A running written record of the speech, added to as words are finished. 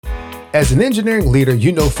As an engineering leader,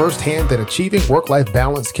 you know firsthand that achieving work-life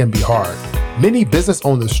balance can be hard. Many business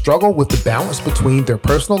owners struggle with the balance between their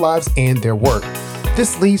personal lives and their work.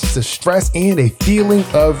 This leads to stress and a feeling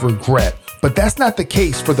of regret. But that's not the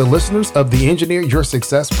case for the listeners of the Engineer Your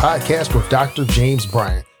Success podcast with Dr. James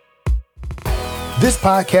Bryant. This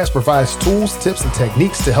podcast provides tools, tips, and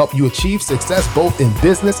techniques to help you achieve success both in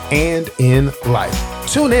business and in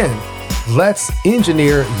life. Tune in. Let's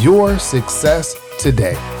engineer your success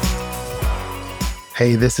today.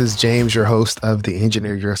 Hey, this is James, your host of the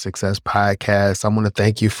Engineer Your Success podcast. I want to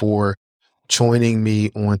thank you for joining me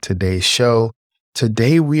on today's show.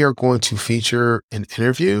 Today, we are going to feature an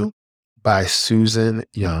interview by Susan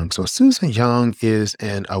Young. So Susan Young is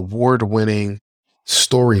an award-winning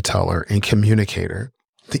storyteller and communicator.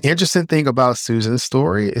 The interesting thing about Susan's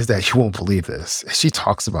story is that you won't believe this. She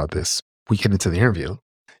talks about this. We get into the interview.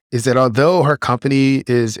 Is that although her company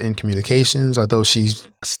is in communications, although she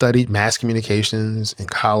studied mass communications in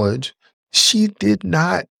college, she did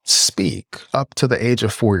not speak up to the age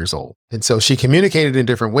of 4 years old. And so she communicated in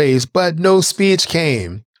different ways, but no speech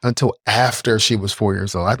came until after she was 4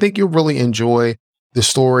 years old. I think you'll really enjoy the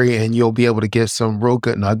story and you'll be able to get some real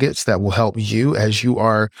good nuggets that will help you as you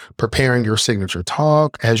are preparing your signature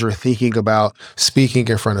talk, as you're thinking about speaking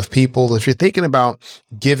in front of people, if you're thinking about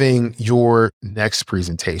giving your next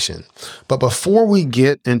presentation. But before we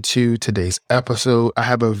get into today's episode, I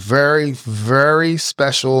have a very, very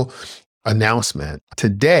special announcement.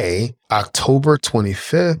 Today, October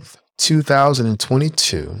 25th,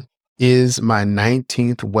 2022, is my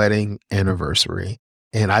 19th wedding anniversary.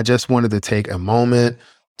 And I just wanted to take a moment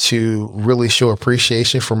to really show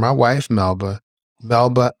appreciation for my wife, Melba.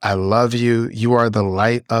 Melba, I love you. You are the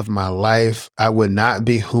light of my life. I would not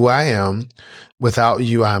be who I am without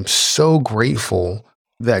you. I'm so grateful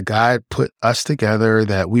that God put us together,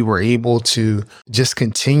 that we were able to just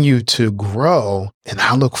continue to grow. And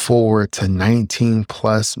I look forward to 19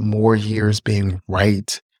 plus more years being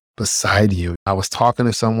right beside you. I was talking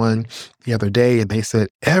to someone the other day and they said,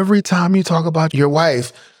 every time you talk about your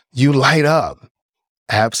wife, you light up.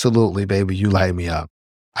 Absolutely, baby. You light me up.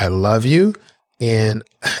 I love you. And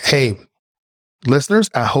hey, listeners,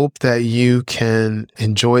 I hope that you can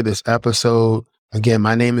enjoy this episode. Again,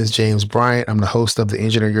 my name is James Bryant. I'm the host of the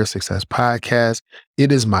Engineer Your Success podcast.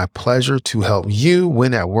 It is my pleasure to help you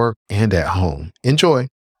win at work and at home. Enjoy.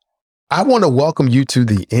 I want to welcome you to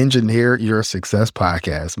the Engineer Your Success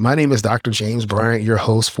podcast. My name is Dr. James Bryant, your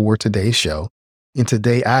host for today's show. And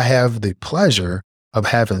today I have the pleasure of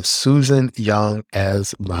having Susan Young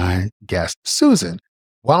as my guest. Susan,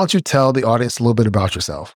 why don't you tell the audience a little bit about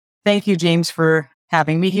yourself? Thank you, James, for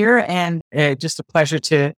having me here. And just a pleasure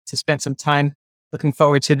to spend some time looking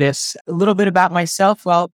forward to this. A little bit about myself.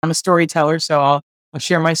 Well, I'm a storyteller, so I'll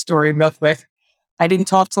share my story real quick. I didn't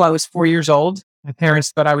talk till I was 4 years old. My parents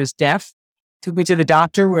thought I was deaf, took me to the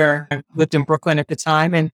doctor where I lived in Brooklyn at the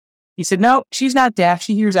time. And he said, no, she's not deaf.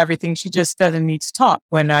 She hears everything. She just doesn't need to talk.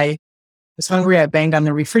 When I was hungry, I banged on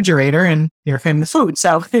the refrigerator and there came the food.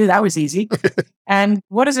 So that was easy. And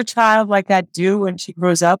what does a child like that do when she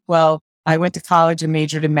grows up? Well, I went to college and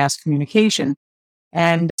majored in mass communication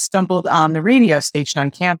and stumbled on the radio station on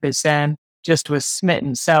campus and just was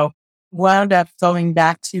smitten. So wound up going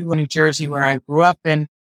back to New Jersey where I grew up and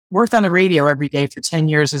worked on the radio every day for 10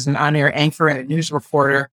 years as an on-air anchor and a news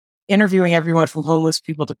reporter, interviewing everyone from homeless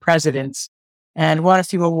people to presidents, and won a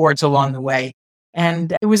few awards along the way.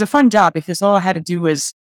 And it was a fun job because all I had to do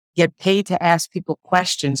was get paid to ask people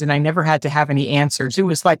questions, and I never had to have any answers. It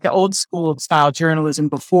was like the old school style journalism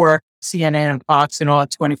before CNN and Fox and all that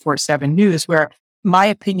 24/7 news, where my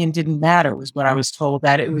opinion didn't matter, was what I was told,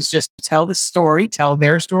 that it was just tell the story, tell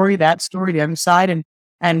their story, that story, the other side,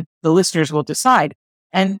 and the listeners will decide.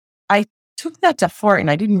 And I took that to heart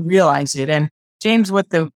and I didn't realize it. And James, what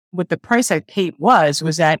the price I paid was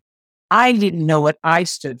that I didn't know what I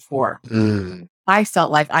stood for. I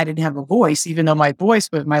felt like I didn't have a voice, even though my voice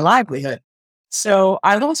was my livelihood. So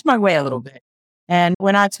I lost my way a little bit and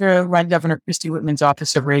went on to run Governor Christy Whitman's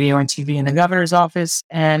Office of Radio and TV in the governor's office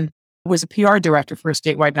and was a PR director for a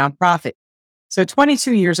statewide nonprofit. So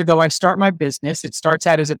 22 years ago, I start my business. It starts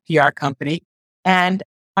out as a PR company and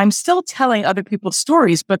I'm still telling other people's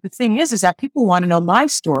stories, but the thing is that people want to know my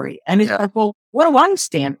story. And it's like, well, what do I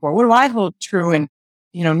stand for? What do I hold true and,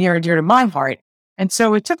 near and dear to my heart? And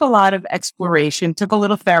so it took a lot of exploration, took a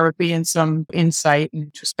little therapy and some insight and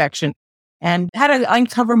introspection, and had to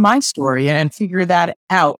uncover my story and figure that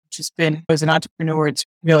out, which has been, as an entrepreneur, it's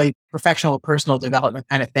really professional, personal development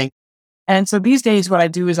kind of thing. And so these days, what I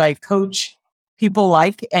do is I coach people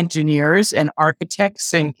like engineers and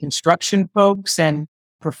architects and construction folks and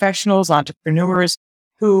professionals, entrepreneurs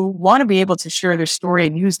who want to be able to share their story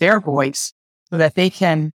and use their voice so that they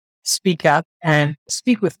can speak up and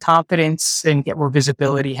speak with confidence and get more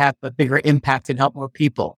visibility, have a bigger impact and help more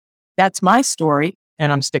people. That's my story,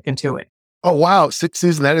 and I'm sticking to it. Oh, wow.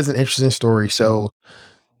 Susan, that is an interesting story. So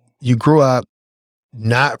you grew up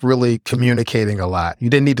not really communicating a lot. You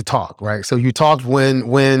didn't need to talk, right? So you talked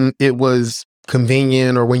when it was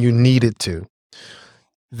convenient or when you needed to.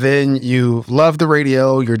 Then you love the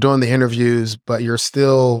radio, you're doing the interviews, but you're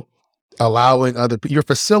still you're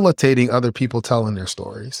facilitating other people telling their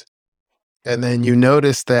stories. And then you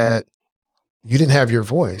notice that you didn't have your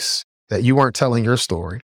voice, that you weren't telling your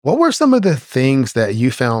story. What were some of the things that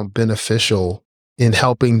you found beneficial in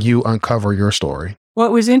helping you uncover your story? Well,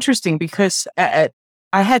 it was interesting because I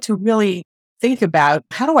had to really think about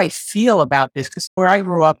how do I feel about this? Because where I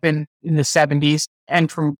grew up in the 70s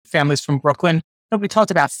and from families from Brooklyn, nobody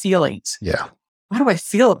talked about feelings. Yeah. How do I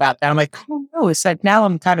feel about that? I'm like, I don't know. It's like now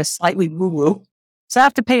I'm kind of slightly woo-woo. So I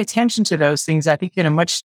have to pay attention to those things, I think, in a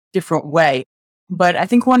much different way. But I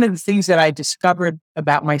think one of the things that I discovered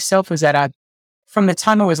about myself was that from the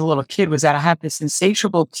time I was a little kid, was that I have this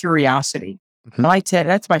insatiable curiosity. Mhm.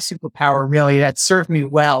 That's my superpower, really, that served me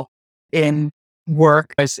well in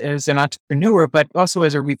work as an entrepreneur, but also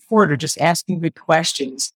as a reporter, just asking good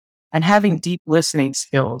questions and having deep listening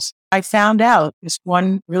skills. I found out this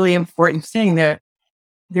one really important thing, that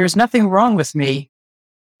there's nothing wrong with me,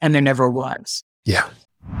 and there never was. Yeah.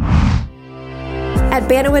 At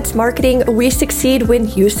Banowitz Marketing, we succeed when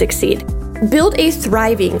you succeed. Build a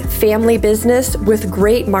thriving family business with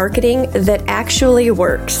great marketing that actually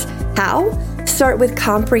works. How? Start with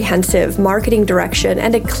comprehensive marketing direction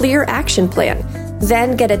and a clear action plan.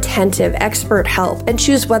 Then get attentive expert help and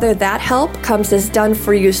choose whether that help comes as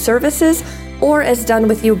done-for-you services or as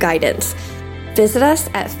done-with-you guidance. Visit us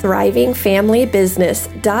at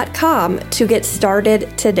thrivingfamilybusiness.com to get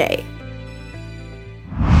started today.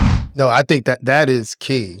 No, I think that is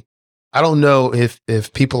key. I don't know if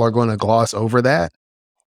people are going to gloss over that,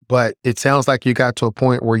 but it sounds like you got to a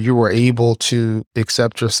point where you were able to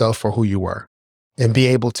accept yourself for who you were and be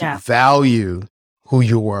able to value who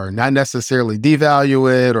you were, not necessarily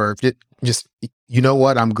devalue it or just, you know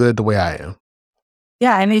what, I'm good the way I am.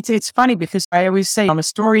 Yeah. And it's funny because I always say I'm a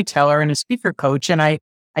storyteller and a speaker coach, and I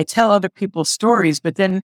tell other people's stories, but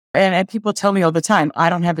then, and people tell me all the time, I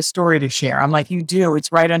don't have a story to share. I'm like, you do,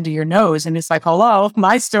 it's right under your nose. And it's like, hello,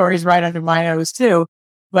 my story's right under my nose too,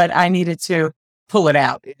 but I needed to pull it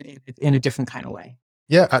out in a different kind of way.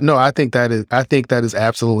 Yeah, no, I think that is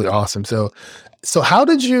absolutely awesome. So how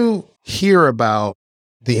did you hear about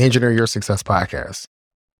the Engineer Your Success podcast?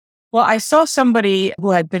 Well, I saw somebody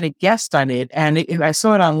who had been a guest on it, and I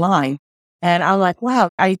saw it online, and I'm like, wow,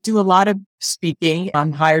 I do a lot of speaking.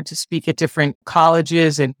 I'm hired to speak at different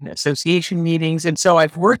colleges and association meetings. And so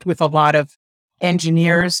I've worked with a lot of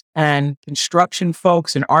engineers and construction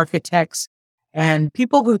folks and architects and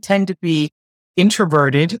people who tend to be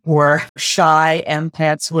introverted or shy,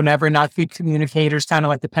 empaths, whatever, not good communicators, kind of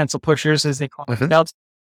like the pencil pushers, as they call themselves.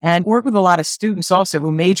 And work with a lot of students also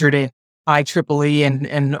who majored in IEEE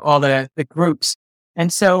and all the groups.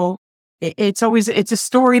 And so it's a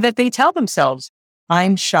story that they tell themselves.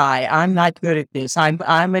 I'm shy. I'm not good at this. I'm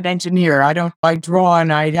an engineer. I draw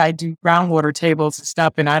and I do groundwater tables and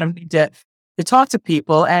stuff, and I don't need to talk to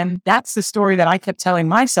people. And that's the story that I kept telling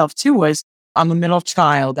myself too, was I'm a middle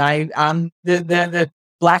child. I'm the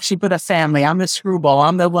black sheep of the family. I'm the screwball.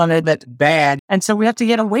 I'm the one that's bad. And so we have to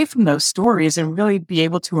get away from those stories and really be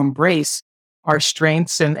able to embrace our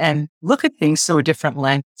strengths and look at things through a different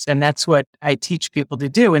lens. And that's what I teach people to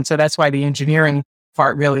do. And so that's why the engineering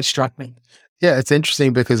part really struck me. Yeah, it's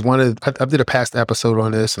interesting because I did a past episode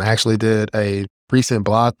on this, and I actually did a recent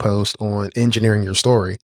blog post on engineering your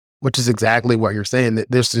story, which is exactly what you're saying.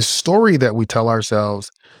 That there's this story that we tell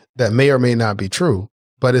ourselves that may or may not be true,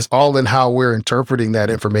 but it's all in how we're interpreting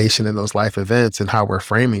that information in those life events and how we're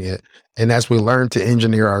framing it. And as we learn to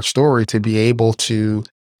engineer our story to be able to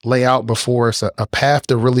lay out before us a path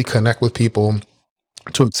to really connect with people,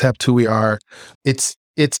 to accept who we are, it's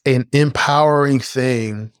an empowering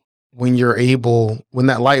thing when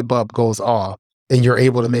that light bulb goes off and you're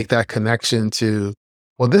able to make that connection to,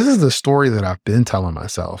 well, this is the story that I've been telling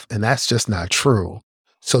myself, and that's just not true.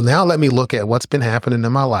 So now let me look at what's been happening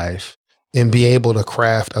in my life and be able to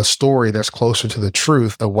craft a story that's closer to the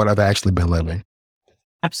truth of what I've actually been living.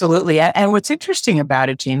 Absolutely. And what's interesting about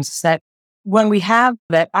it, James, is that when we have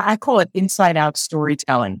that, I call it inside out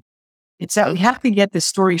storytelling. It's that we have to get the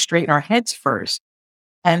story straight in our heads first,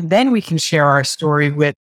 and then we can share our story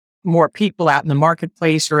with more people out in the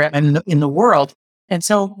marketplace or in the world. And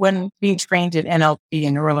so when being trained in NLP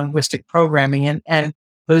and neurolinguistic programming and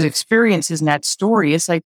those experiences in that story, it's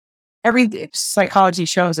like every psychology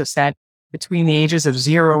shows us that between the ages of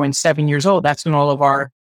 0 and 7 years old, that's when all of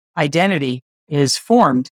our identity is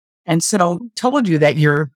formed. And so told you that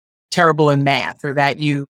you're terrible in math, or that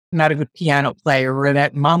you're not a good piano player, or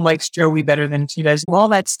that mom likes Joey better than she does, all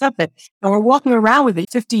that stuff and we're walking around with it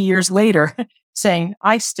 50 years later saying,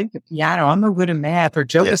 I stink at piano, I'm no good in math, or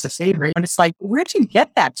Joey's the favorite. And it's like, where'd you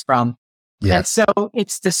get that from? Yes. And so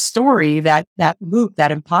it's the story, that loop,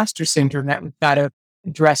 that imposter syndrome that we've got to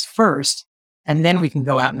address first. And then we can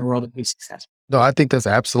go out in the world and be successful. No, I think that's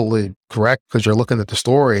absolutely correct, because you're looking at the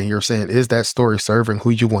story and you're saying, is that story serving who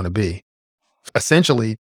you want to be?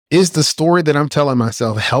 Essentially, is the story that I'm telling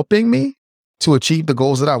myself helping me to achieve the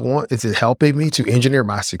goals that I want? Is it helping me to engineer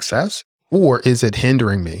my success, or is it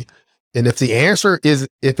hindering me? And if the answer is,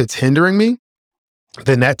 if it's hindering me,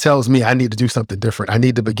 then that tells me I need to do something different. I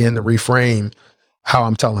need to begin to reframe how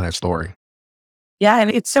I'm telling that story. Yeah.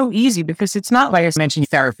 And it's so easy because it's not like I mentioned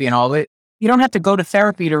therapy and all of it. You don't have to go to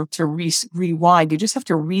therapy to rewind. You just have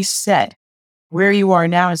to reset where you are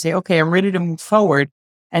now and say, okay, I'm ready to move forward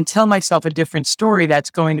and tell myself a different story that's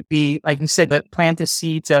going to be, like you said, that plant the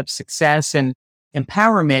seeds of success and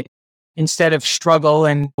empowerment instead of struggle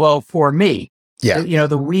and, well, for me. Yeah.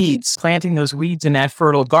 The weeds, planting those weeds in that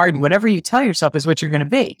fertile garden, whatever you tell yourself is what you're going to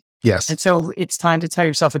be. Yes. And so it's time to tell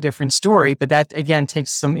yourself a different story. But that, again,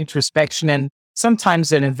 takes some introspection and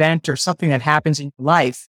sometimes an event or something that happens in your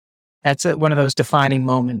life. That's one of those defining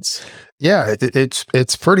moments. Yeah,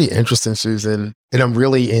 it's pretty interesting, Susan. And I'm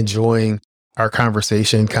really enjoying our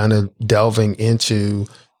conversation, kind of delving into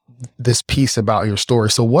this piece about your story.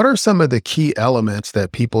 So what are some of the key elements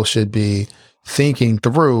that people should be thinking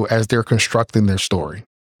through as they're constructing their story?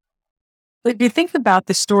 If you think about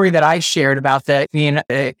the story that I shared about being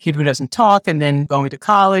a kid who doesn't talk and then going to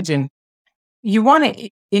college, and you want to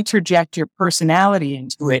interject your personality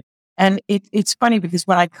into it. And it's funny because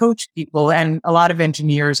when I coach people, and a lot of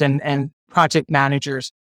engineers and project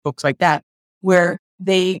managers, folks like that, where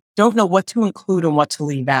they don't know what to include and what to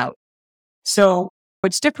leave out. So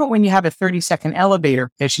it's different when you have a 30-second elevator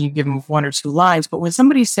pitch and you give them 1 or 2 lines. But when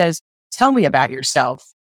somebody says, tell me about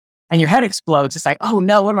yourself, and your head explodes, it's like, oh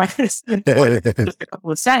no, what am I going to say? Just a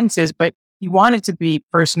couple of sentences, but you want it to be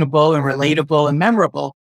personable and relatable and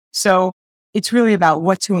memorable. So it's really about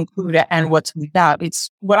what to include and what to leave out. It's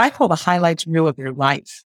what I call the highlights reel of your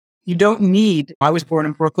life. You don't need, I was born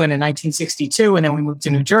in Brooklyn in 1962, and then we moved to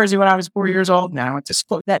New Jersey when I was 4 years old. Now I went to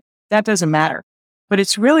school. That doesn't matter. But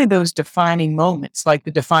it's really those defining moments, like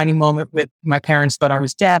the defining moment with my parents thought I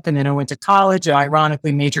was deaf, and then I went to college and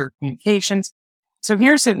ironically majored in communications. So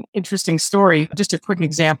here's an interesting story, just a quick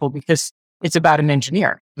example, because it's about an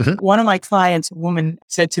engineer. Mm-hmm. One of my clients, a woman,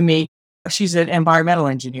 said to me, she's an environmental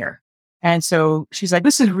engineer. And so she's like,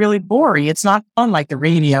 this is really boring. It's not fun like the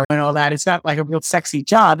radio and all that. It's not like a real sexy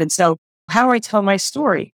job. And so how do I tell my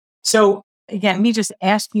story? So again, me just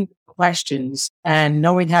asking questions and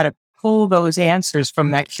knowing how to pull those answers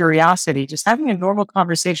from that curiosity, just having a normal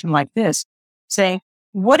conversation like this, saying,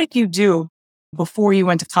 what did you do before you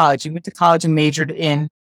went to college? You went to college and majored in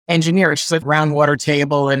engineering. She's like groundwater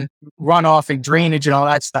table and runoff and drainage and all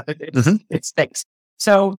that stuff. It stinks.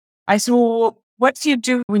 So I said, well, what did you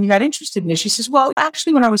do when you got interested in this? She says, well,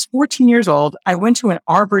 actually, when I was 14 years old, I went to an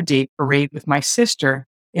Arbor Day parade with my sister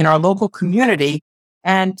in our local community.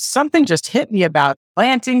 And something just hit me about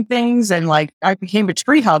planting things. And like, I became a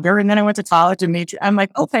tree hugger. And then I went to college and majored. I'm like,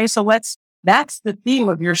 okay, so that's the theme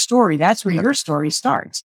of your story. That's where your story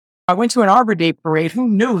starts. I went to an Arbor Day parade. Who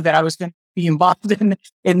knew that I was going to be involved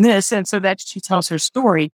in this? And so that she tells her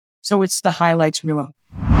story. So it's the highlights reel.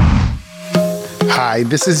 Hi,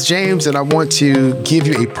 this is James, and I want to give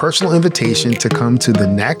you a personal invitation to come to the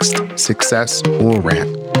next Success on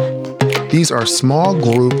Ramp. These are small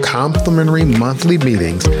group complimentary monthly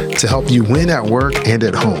meetings to help you win at work and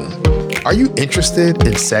at home. Are you interested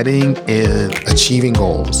in setting and achieving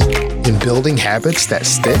goals, in building habits that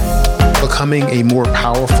stick, becoming a more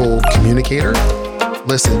powerful communicator?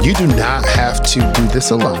 Listen, you do not have to do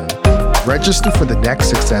this alone. Register for the next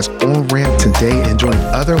Success on Ramp today and join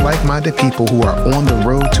other like-minded people who are on the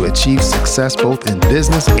road to achieve success both in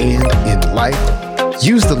business and in life.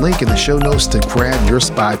 Use the link in the show notes to grab your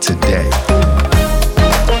spot today.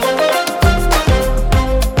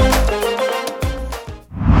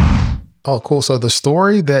 Oh, cool. So the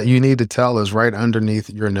story that you need to tell is right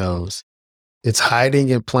underneath your nose. It's hiding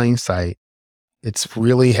in plain sight. It's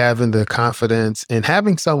really having the confidence and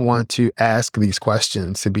having someone to ask these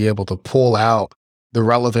questions to be able to pull out the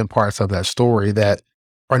relevant parts of that story that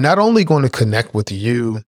are not only going to connect with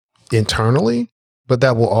you internally, but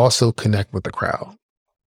that will also connect with the crowd.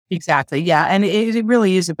 Exactly. Yeah. And it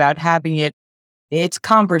really is about having it. It's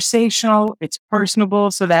conversational, it's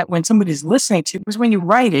personable, so that when somebody's listening to it, because when you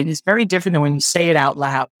write it, it's very different than when you say it out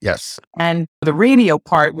loud. Yes. And the radio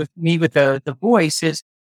part with me with the voice is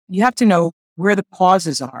you have to know where the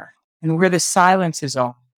pauses are and where the silences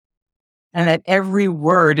are. And that every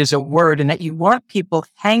word is a word, and that you want people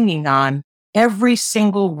hanging on every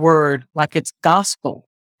single word like it's gospel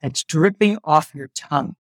that's dripping off your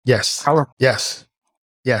tongue. Yes. Powerful. Yes.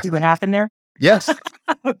 Yes. See what happened there? Yes.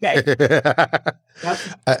 Okay.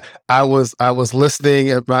 Yep. I was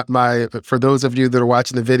listening at my for those of you that are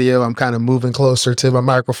watching the video, I'm kind of moving closer to my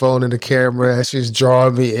microphone and the camera as she's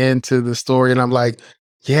drawing me into the story. And I'm like,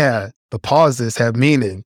 yeah, the pauses have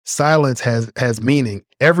meaning. Silence has meaning.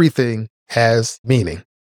 Everything has meaning.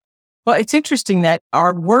 Well, it's interesting that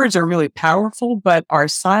our words are really powerful, but our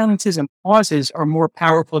silences and pauses are more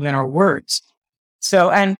powerful than our words.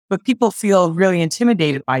 But people feel really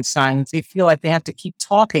intimidated by silence. They feel like they have to keep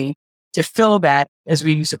talking to fill that, as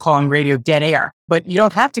we used to call in radio, dead air. But you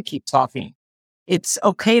don't have to keep talking. It's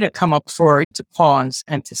okay to come up short, to pause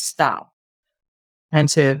and to stop and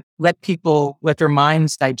to let their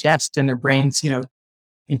minds digest and their brains,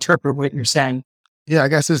 interpret what you're saying. Yeah, I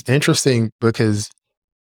guess it's interesting because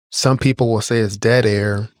some people will say it's dead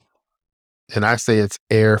air, and I say it's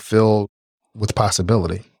air filled with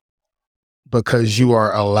possibility, because you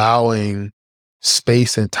are allowing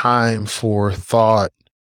space and time for thought,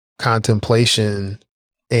 contemplation,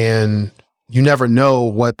 and you never know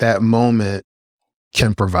what that moment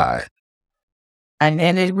can provide. And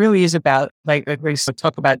it really is about, like we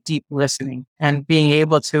talk about, deep listening and being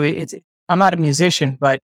able to, I'm not a musician,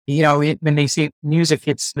 but when they say music,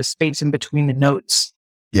 it's the space in between the notes.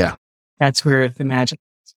 Yeah. That's where the magic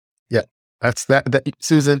is. Yeah. That's that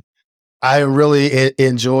Susan, I really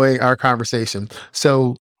enjoy our conversation.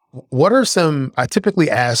 So what are I typically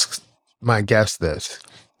ask my guests this,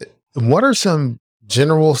 what are some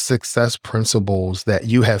general success principles that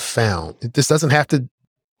you have found? This doesn't have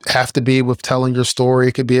to be with telling your story.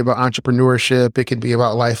 It could be about entrepreneurship. It could be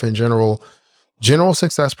about life in general. General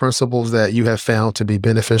success principles that you have found to be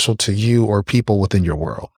beneficial to you or people within your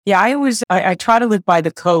world. Yeah, I try to live by the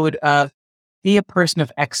code of be a person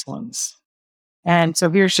of excellence. And so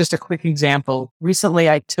here's just a quick example. Recently,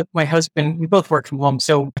 I took my husband, we both work from home.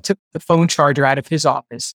 So I took the phone charger out of his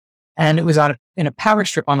office, and it was in a power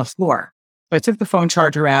strip on the floor. So I took the phone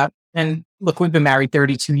charger out, and look, we've been married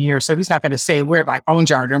 32 years. So he's not going to say, where my phone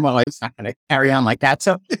charger? Well, it's not going to carry on like that.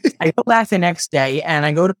 So I go back the next day and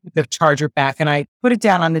I go to put the charger back and I put it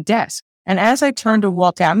down on the desk. And as I turned to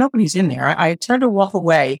walk out, nobody's in there. I turned to walk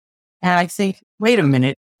away and I think, wait a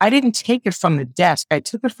minute. I didn't take it from the desk. I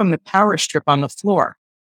took it from the power strip on the floor.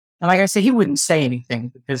 And like I said, he wouldn't say anything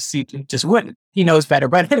because he just wouldn't. He knows better.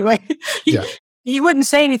 But anyway, he wouldn't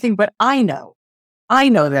say anything, but I know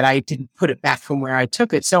that I didn't put it back from where I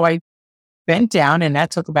took it. So I bent down, and that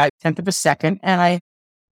took about a tenth of a second, and I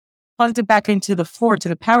plugged it back into the floor, to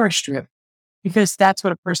the power strip, because that's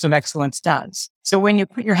what a person of excellence does. So when you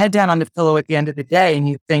put your head down on the pillow at the end of the day and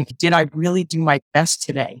you think, did I really do my best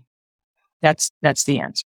today? That's the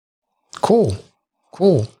answer. Cool.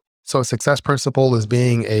 So a success principle is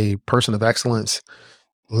being a person of excellence,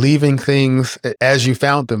 leaving things as you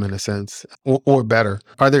found them, in a sense, or better.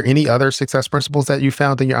 Are there any other success principles that you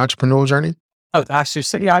found in your entrepreneurial journey? Oh gosh,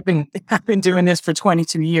 I've been doing this for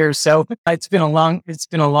 22 years, so it's been a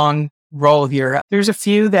long role here. There's a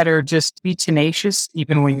few that are just be tenacious,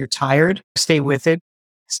 even when you're tired. Stay with it.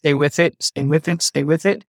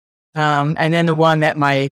 And then the one that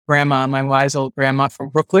my wise old grandma from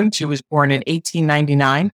Brooklyn, she was born in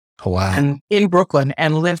 1899. Oh, wow. And in Brooklyn,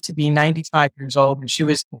 and lived to be 95 years old. And she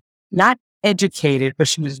was not educated, but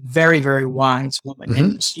she was very, very wise woman.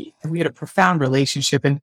 Mm-hmm. And we had a profound relationship.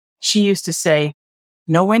 And she used to say,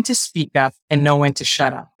 know when to speak up and know when to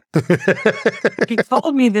shut up. She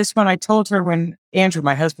told me this when I told her, when Andrew,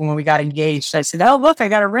 my husband, when we got engaged, I said, oh, look, I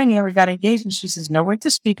got a ring and we got engaged. And she says, know when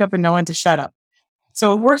to speak up and know when to shut up.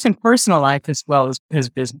 So it works in personal life as well as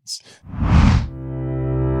business.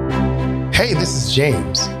 Hey, this is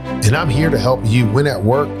James, and I'm here to help you win at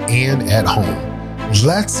work and at home.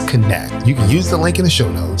 Let's connect. You can use the link in the show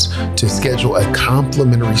notes to schedule a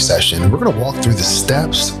complimentary session. We're going to walk through the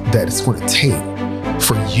steps that it's going to take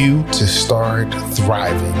for you to start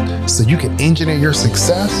thriving so you can engineer your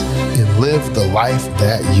success and live the life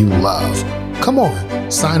that you love. Come on,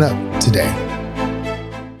 sign up today.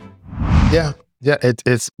 Yeah,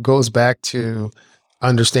 it goes back to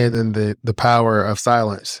understanding the power of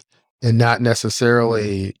silence and not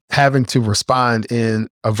necessarily having to respond in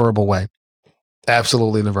a verbal way.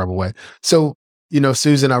 Absolutely in a verbal way. So,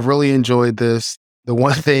 Susan, I've really enjoyed this. the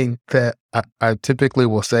one thing that I typically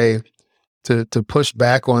will say to push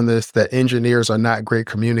back on this, that engineers are not great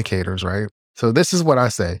communicators, right? So this is what I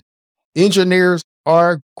say. Engineers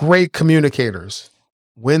are great communicators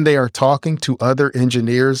when they are talking to other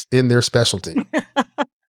engineers in their specialty.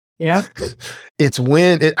 Yeah. It's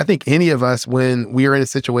I think any of us, when we are in a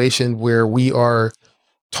situation where we are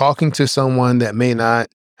talking to someone that may not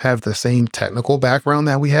have the same technical background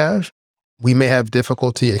that we have, we may have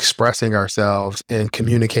difficulty expressing ourselves and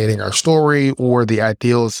communicating our story or the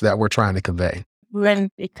ideals that we're trying to convey. When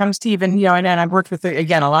it comes to even, and I've worked with,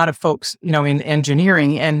 again, a lot of folks, in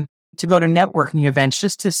engineering, and to go to networking events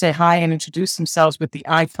just to say hi and introduce themselves with the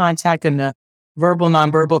eye contact and the verbal,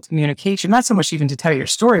 nonverbal communication, not so much even to tell your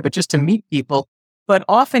story, but just to meet people. But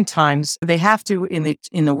oftentimes they have to,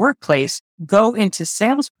 in the workplace, go into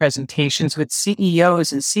sales presentations with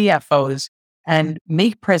CEOs and CFOs and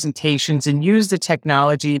make presentations and use the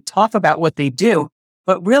technology, talk about what they do,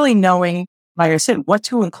 but really knowing, like I said, what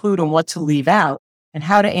to include and what to leave out, and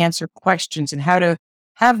how to answer questions and how to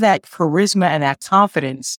have that charisma and that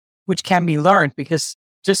confidence, which can be learned. Because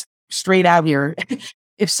just straight out here,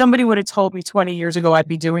 if somebody would have told me 20 years ago I'd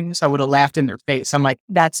be doing this, I would have laughed in their face. I'm like,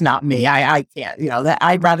 that's not me. I can't,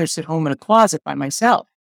 I'd rather sit home in a closet by myself.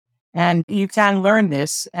 And you can learn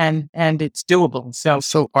this, and it's doable.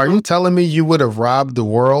 So are you telling me you would have robbed the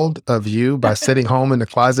world of you by sitting home in the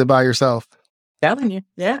closet by yourself? Telling you,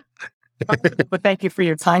 yeah. But thank you for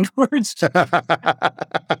your kind words.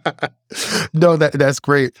 No, that's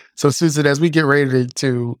great. So Susan, as we get ready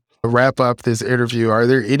to wrap up this interview, are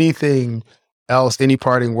there anything else, any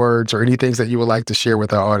parting words or any things that you would like to share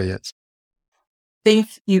with our audience? Think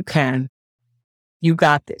you can. You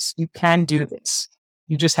got this. You can do this.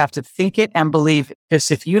 You just have to think it and believe it.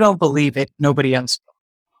 Because if you don't believe it, nobody else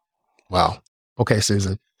will. Wow. Okay,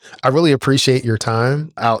 Susan, I really appreciate your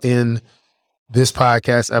time. I'll end this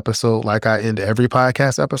podcast episode like I end every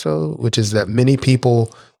podcast episode, which is that many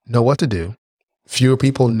people know what to do. Fewer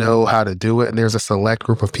people know how to do it. And there's a select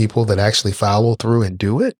group of people that actually follow through and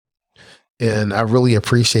do it. And I really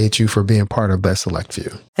appreciate you for being part of that select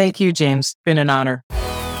few. Thank you, James. It's been an honor.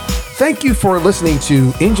 Thank you for listening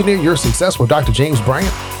to Engineer Your Success with Dr. James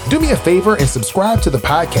Bryant. Do me a favor and subscribe to the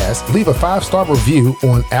podcast. Leave a 5-star review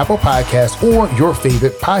on Apple Podcasts or your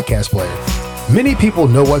favorite podcast player. Many people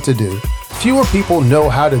know what to do. Fewer people know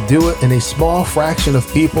how to do it, and a small fraction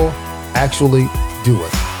of people actually do it.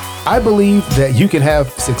 I believe that you can have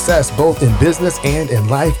success both in business and in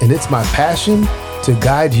life, and it's my passion to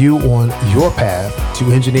guide you on your path to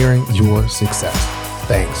engineering your success.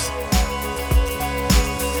 Thanks.